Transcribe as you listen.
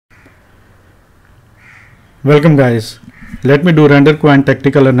Welcome guys. Let me do render quant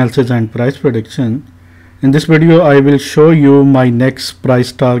technical analysis and price prediction. In this video I will show you my next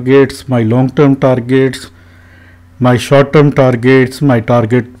price targets, my long-term targets, my short-term targets, my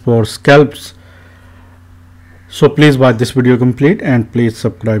target for scalps. So please watch this video complete and please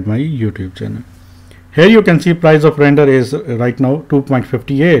subscribe my YouTube channel. Here you can see price of Rndr is right now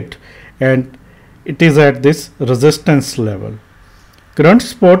 2.58 and it is at this resistance level. Current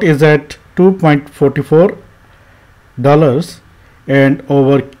spot is at $2.44 and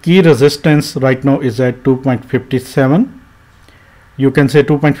our key resistance right now is at 2.57. You can say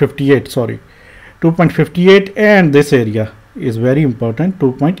 2.58, sorry, 2.58, and this area is very important,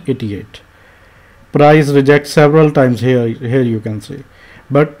 2.88. Price rejects several times here you can see,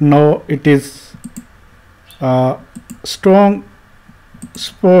 but now it is a strong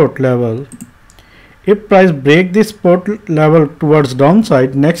support level. If price break this support level towards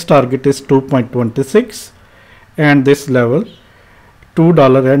downside, next target is 2.26 and this level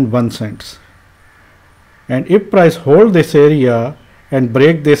 $2.01. And if price hold this area and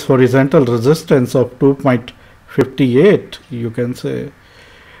break this horizontal resistance of 2.58, you can say,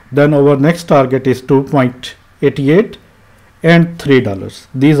 then our next target is 2.88 and $3.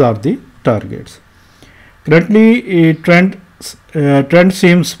 These are the targets. Currently trend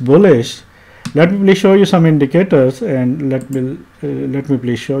seems bullish. Let me please show you some indicators, and let me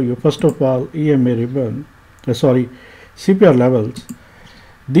please show you first of all EMA ribbon, CPR levels.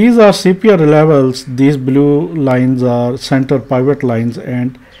 These are CPR levels. These blue lines are center pivot lines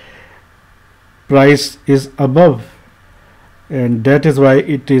and price is above, and that is why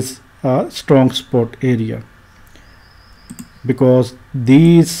it is a strong support area, because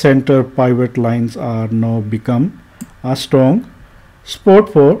these center pivot lines are now become a strong support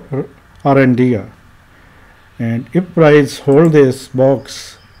for Rndr. And if price hold this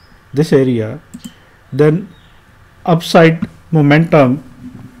box, this area, then upside momentum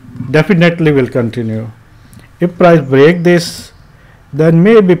definitely will continue. If price break this, then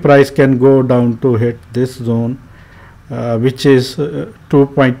maybe price can go down to hit this zone, which is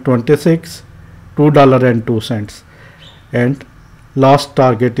 2.26, $2.02, and last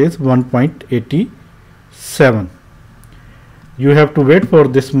target is 1.87. You have to wait for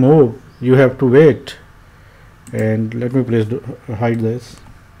this move. You have to wait, and let me please hide this.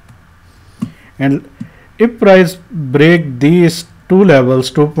 And if price break these two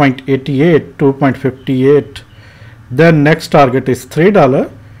levels, 2.88, 2.58, then next target is $3.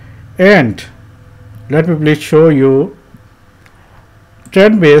 And let me please show you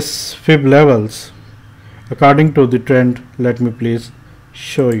trend base fib levels according to the trend. Let me please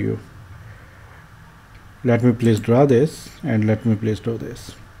show you. Let me please draw this, and let me please do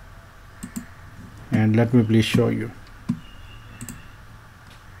this, and let me please show you.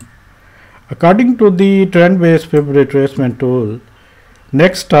 According to the trend based fib retracement tool,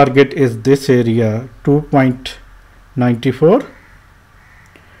 next target is this area, 2.94,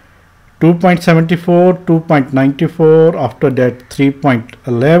 2.74, 2.94, after that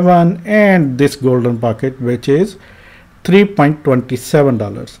 3.11, and this golden pocket, which is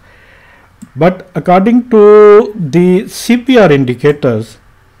 $3.27. But according to the CPR indicators,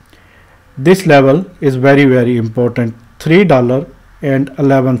 this level is very important,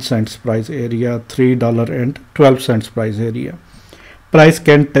 $3.11 price area, $3.12 price area. Price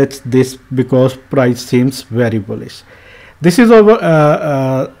can touch this because price seems very bullish. This is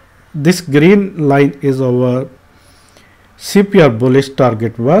our this green line is our CPR bullish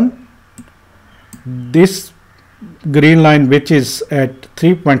target 1. This green line, which is at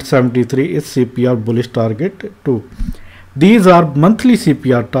 3.73, is CPR bullish target 2. These are monthly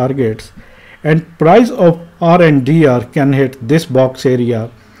CPR targets, and price of Rndr can hit this box area,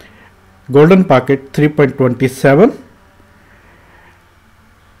 golden pocket 3.27.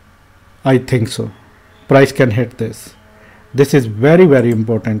 I think so. Price can hit this. This is very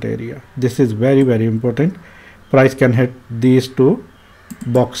important area. This is very important. Price can hit these two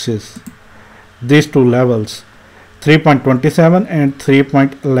boxes, these two levels, 3.27 and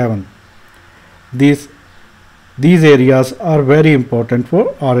 3.11. These areas are very important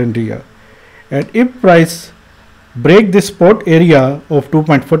for Rndr. And if price break this support area of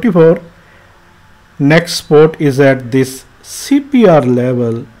 2.44, next support is at this CPR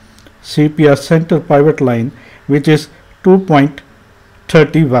level, CPR center pivot line, which is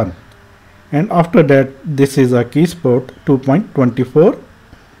 2.31, and after that this is a key support, 2.24,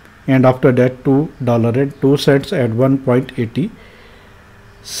 and after that $2.02 at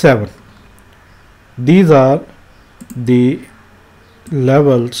 1.87. These are the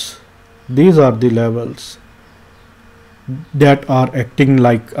levels. These are the levels that are acting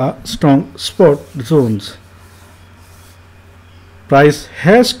like a strong support zones. price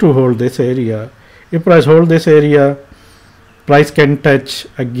has to hold this area. If price hold this area, price can touch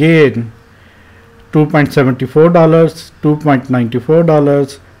again $2.74,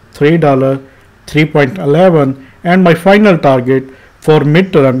 $2.94, $3, 3.11, and my final target for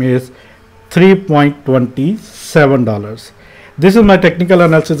midterm is $3.27. This is my technical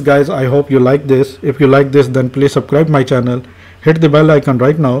analysis, guys. I hope you like this. If you like this, then please subscribe my channel, hit the bell icon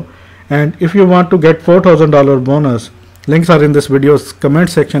right now, and if you want to get $4,000 bonus, links are in this video's comment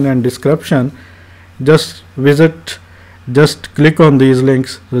section and description. Just click on these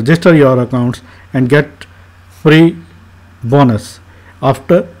links, register your accounts, and get free bonus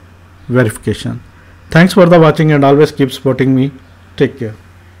after verification. Thanks for the watching, and always keep supporting me. Take care.